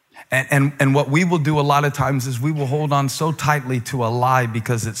 And what we will do a lot of times is we will hold on so tightly to a lie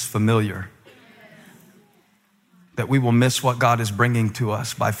because it's familiar that we will miss what God is bringing to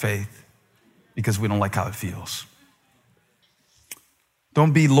us by faith because we don't like how it feels.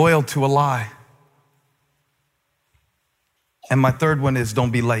 Don't be loyal to a lie. And my third one is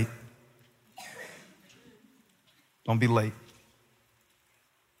don't be late. Don't be late.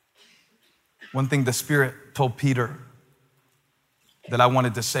 One thing the Spirit told Peter that I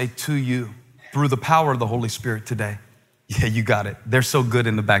wanted to say to you through the power of the Holy Spirit today. Yeah, you got it. They're so good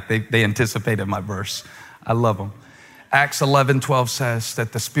in the back. They anticipated my verse. I love them. Acts 11:12 says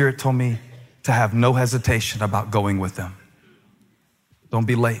that the Spirit told me to have no hesitation about going with them. Don't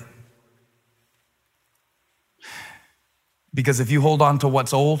be late. Because if you hold on to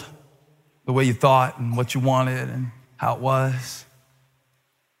what's old, the way you thought and what you wanted and how it was,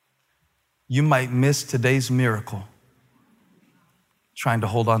 you might miss today's miracle trying to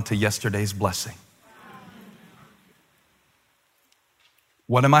hold on to yesterday's blessing.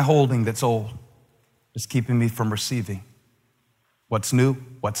 What am I holding that's old? It's keeping me from receiving what's new,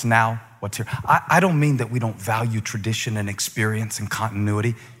 what's now, what's here. I don't mean that we don't value tradition and experience and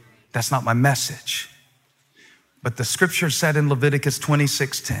continuity. That's not my message. But the scripture said in Leviticus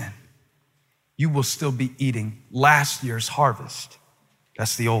 26:10, you will still be eating last year's harvest.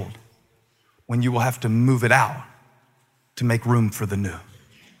 That's the old. When you will have to move it out to make room for the new.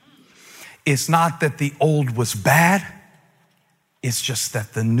 It's not that the old was bad. It's just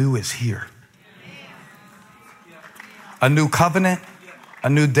that the new is here. A new covenant, a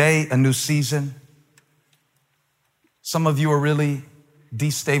new day, a new season. Some of you are really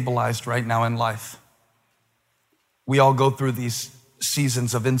destabilized right now in life. We all go through these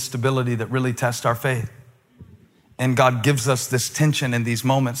seasons of instability that really test our faith. And God gives us this tension in these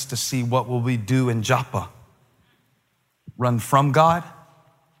moments to see what will we do in Joppa. Run from God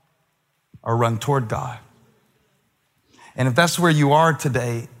or run toward God. And if that's where you are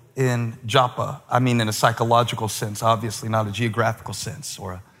today in Joppa, I mean in a psychological sense, obviously not a geographical sense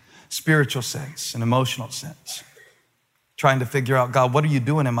or a spiritual sense, an emotional sense, trying to figure out, God, what are you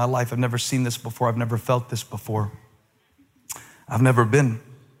doing in my life? I've never seen this before. I've never felt this before. I've never been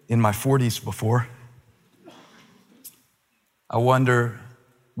in my 40s before. I wonder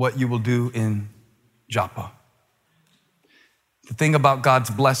what you will do in Joppa. The thing about God's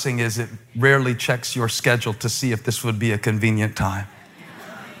blessing is it rarely checks your schedule to see if this would be a convenient time.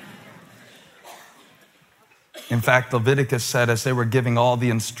 In fact, Leviticus said as they were giving all the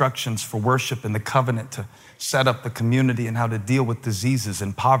instructions for worship and the covenant to set up the community and how to deal with diseases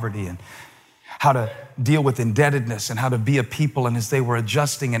and poverty and how to deal with indebtedness and how to be a people, and as they were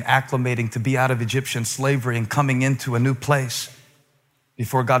adjusting and acclimating to be out of Egyptian slavery and coming into a new place,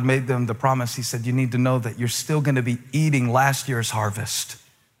 before God made them the promise, he said, you need to know that you're still going to be eating last year's harvest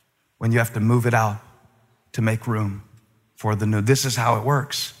when you have to move it out to make room for the new. This is how it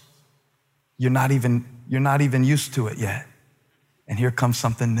works. You're not even used to it yet. And here comes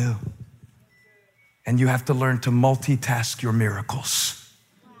something new. And you have to learn to multitask your miracles.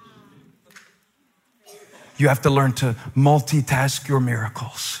 You have to learn to multitask your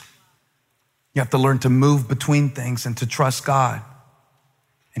miracles. You have to learn to move between things and to trust God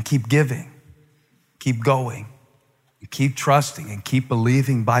and keep giving, keep going, and keep trusting and keep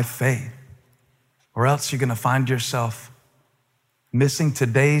believing by faith. Or else you're going to find yourself missing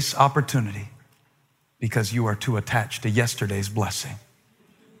today's opportunity because you are too attached to yesterday's blessing.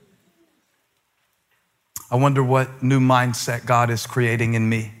 I wonder what new mindset God is creating in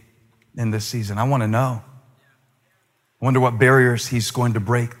me in this season. I want to know. I wonder what barriers he's going to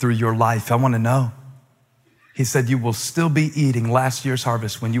break through your life. I want to know. He said you will still be eating last year's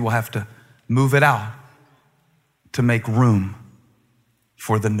harvest when you will have to move it out to make room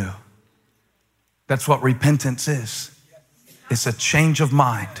for the new. That's what repentance is. It's a change of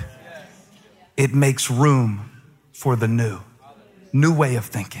mind. It makes room for the new way of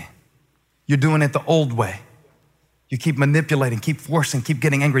thinking. You're doing it the old way. You keep manipulating, keep forcing, keep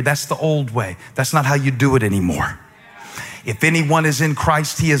getting angry. That's the old way. That's not how you do it anymore. If anyone is in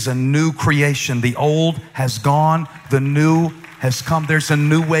Christ, he is a new creation. The old has gone, the new has come. There's a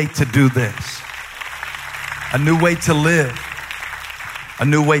new way to do this, a new way to live, a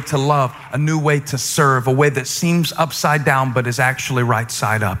new way to love, a new way to serve, a way that seems upside down but is actually right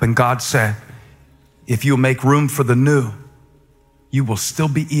side up. And God said, if you make room for the new, you will still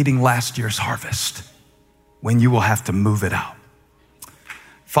be eating last year's harvest when you will have to move it out.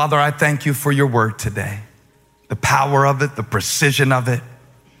 Father, I thank you for your word today. The power of it, the precision of it.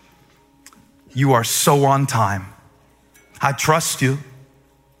 You are so on time. I trust you.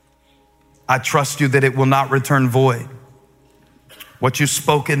 I trust you that it will not return void. What you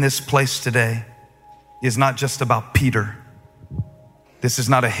spoke in this place today is not just about Peter. This is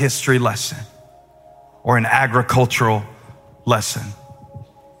not a history lesson or an agricultural lesson.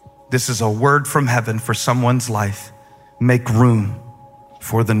 This is a word from heaven for someone's life. Make room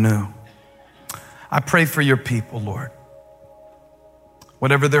for the new. I pray for your people, Lord.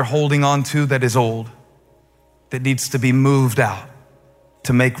 Whatever they're holding on to that is old, that needs to be moved out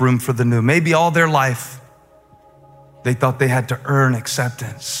to make room for the new. Maybe all their life, they thought they had to earn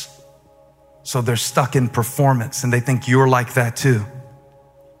acceptance. So they're stuck in performance and they think you're like that too.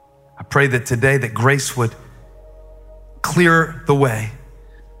 I pray that today that grace would clear the way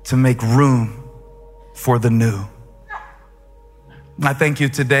to make room for the new. And I thank you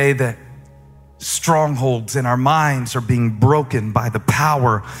today that strongholds in our minds are being broken by the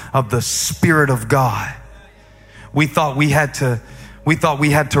power of the Spirit of God. We thought we had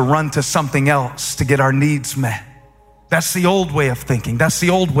to run to something else to get our needs met. That's the old way of thinking. That's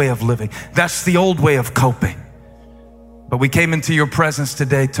the old way of living. That's the old way of coping. But we came into your presence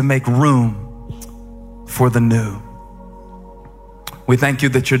today to make room for the new. We thank you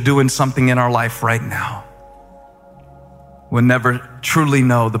that you're doing something in our life right now. We'll never truly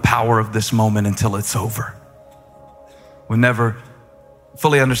know the power of this moment until it's over. We'll never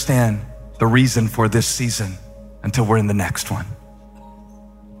fully understand the reason for this season until we're in the next one.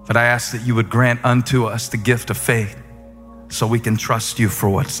 But I ask that you would grant unto us the gift of faith so we can trust you for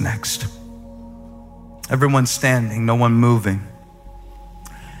what's next. Everyone standing, no one moving.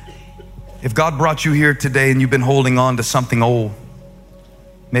 If God brought you here today and you've been holding on to something old,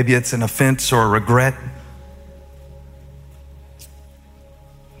 maybe it's an offense or a regret.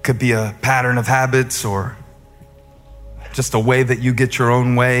 Could be a pattern of habits or just a way that you get your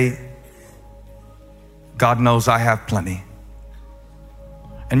own way. God knows I have plenty.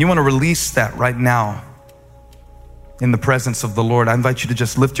 And you want to release that right now in the presence of the Lord. I invite you to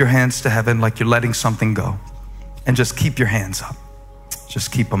just lift your hands to heaven like you're letting something go and just keep your hands up.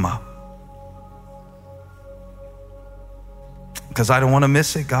 Just keep them up. Because I don't want to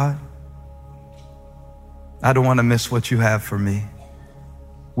miss it, God. I don't want to miss what you have for me.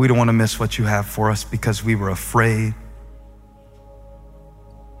 We don't want to miss what you have for us because we were afraid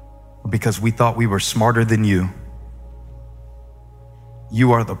or because we thought we were smarter than you.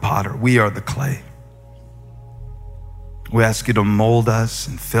 You are the potter. We are the clay. We ask you to mold us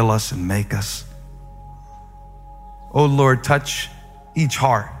and fill us and make us. Oh Lord, touch each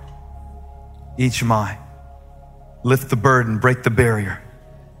heart, each mind. Lift the burden, break the barrier.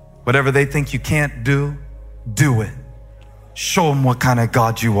 Whatever they think you can't do, do it. Show them what kind of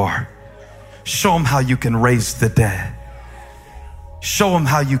God you are. Show them how you can raise the dead. Show them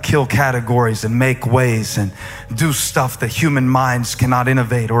how you kill categories and make ways and do stuff that human minds cannot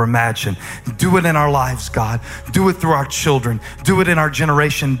innovate or imagine. Do it in our lives, God. Do it through our children. Do it in our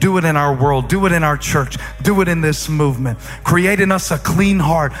generation. Do it in our world. Do it in our church. Do it in this movement. Create in us a clean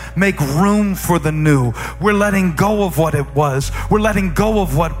heart. Make room for the new. We're letting go of what it was. We're letting go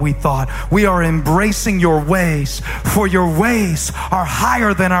of what we thought. We are embracing your ways, for your ways are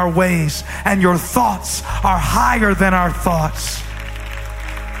higher than our ways, and your thoughts are higher than our thoughts.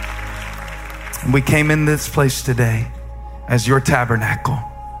 And we came in this place today as your tabernacle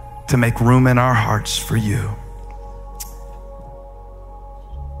to make room in our hearts for you.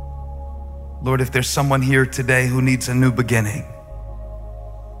 Lord, if there's someone here today who needs a new beginning,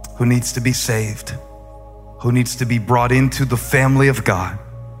 who needs to be saved, who needs to be brought into the family of God,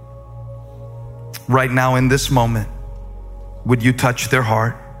 right now in this moment, would you touch their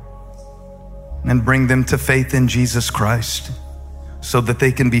heart and bring them to faith in Jesus Christ so that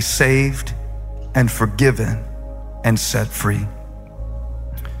they can be saved and forgiven and set free?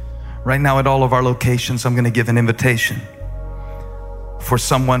 Right now at all of our locations, I'm going to give an invitation for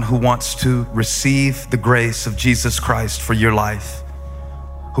someone who wants to receive the grace of Jesus Christ for your life,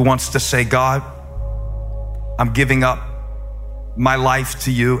 who wants to say, God, I'm giving up my life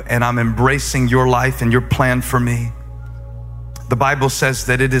to you and I'm embracing your life and your plan for me. The Bible says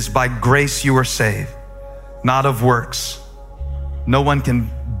that it is by grace you are saved, not of works. No one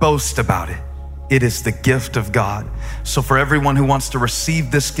can boast about it. It is the gift of God. So for everyone who wants to receive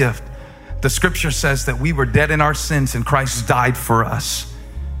this gift, the scripture says that we were dead in our sins and Christ died for us.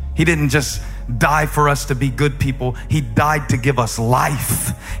 He didn't just die for us to be good people. He died to give us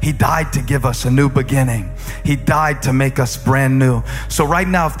life. He died to give us a new beginning. He died to make us brand new. So right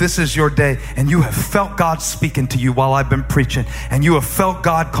now, if this is your day and you have felt God speaking to you while I've been preaching, and you have felt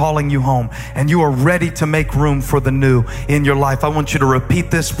God calling you home, and you are ready to make room for the new in your life, I want you to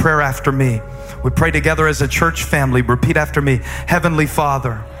repeat this prayer after me. We pray together as a church family. Repeat after me. Heavenly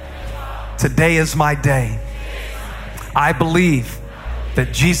Father, today is my day. I believe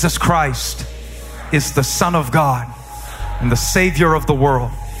that Jesus Christ is the Son of God and the Savior of the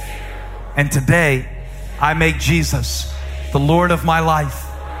world. And today, I make Jesus the Lord of my life.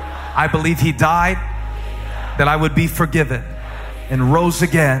 I believe He died that I would be forgiven and rose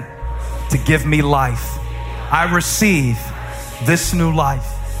again to give me life. I receive this new life.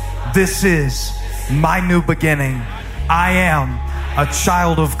 This is my new beginning. I am a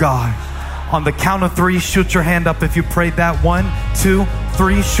child of God. On the count of 3, shoot your hand up if you prayed that. 1, 2,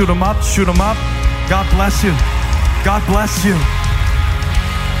 3, shoot them up, shoot them up. God bless you. God bless you.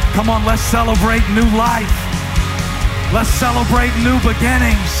 Come on, let's celebrate new life. Let's celebrate new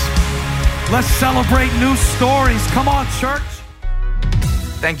beginnings. Let's celebrate new stories. Come on, church.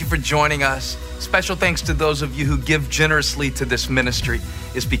 Thank you for joining us. Special thanks to those of you who give generously to this ministry.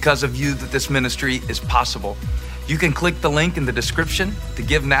 It's because of you that this ministry is possible. You can click the link in the description to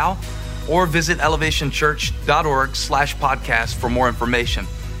give now, or visit elevationchurch.org/podcast for more information.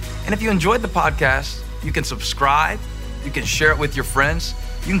 And if you enjoyed the podcast, you can subscribe, you can share it with your friends,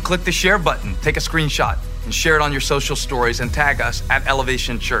 you can click the share button, take a screenshot, and share it on your social stories and tag us at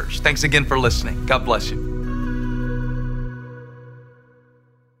Elevation Church. Thanks again for listening. God bless you.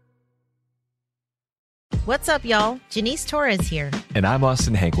 What's up, y'all? Janice Torres here. And I'm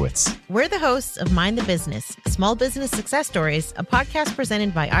Austin Hankwitz. We're the hosts of Mind the Business, Small Business Success Stories, a podcast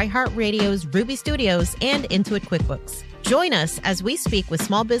presented by iHeartRadio's Ruby Studios and Intuit QuickBooks. Join us as we speak with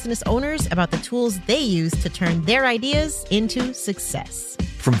small business owners about the tools they use to turn their ideas into success.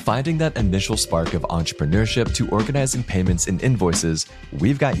 From finding that initial spark of entrepreneurship to organizing payments and invoices,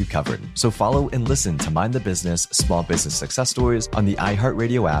 we've got you covered. So follow and listen to Mind the Business, Small Business Success Stories on the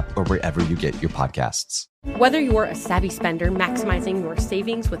iHeartRadio app or wherever you get your podcasts. Whether you're a savvy spender maximizing your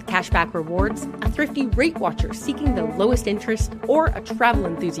savings with cashback rewards, a thrifty rate watcher seeking the lowest interest, or a travel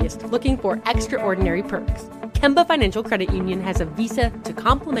enthusiast looking for extraordinary perks, Kemba Financial Credit Union has a visa to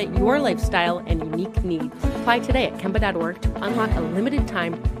complement your lifestyle and unique needs. Apply today at Kemba.org to unlock a limited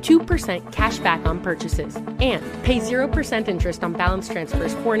time 2% cash back on purchases and pay 0% interest on balance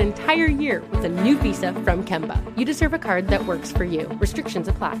transfers for an entire year with a new visa from Kemba. You deserve a card that works for you. Restrictions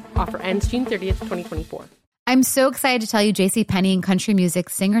apply. Offer ends June 30th, 2024. I'm so excited to tell you JCPenney and country music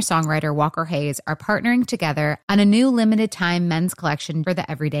singer-songwriter Walker Hayes are partnering together on a new limited-time men's collection for the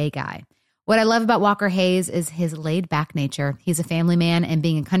everyday guy. What I love about Walker Hayes is his laid-back nature. He's a family man, and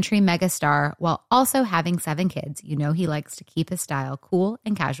being a country megastar while also having 7 kids, you know he likes to keep his style cool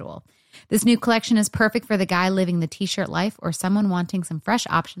and casual. This new collection is perfect for the guy living the t-shirt life or someone wanting some fresh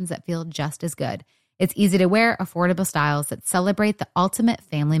options that feel just as good. It's easy to wear, affordable styles that celebrate the ultimate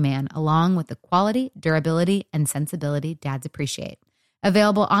family man, along with the quality, durability, and sensibility dads appreciate.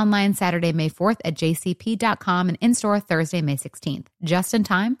 Available online Saturday, May 4th at jcp.com and in-store Thursday, May 16th. Just in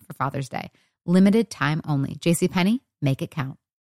time for Father's Day. Limited time only. JCPenney, make it count.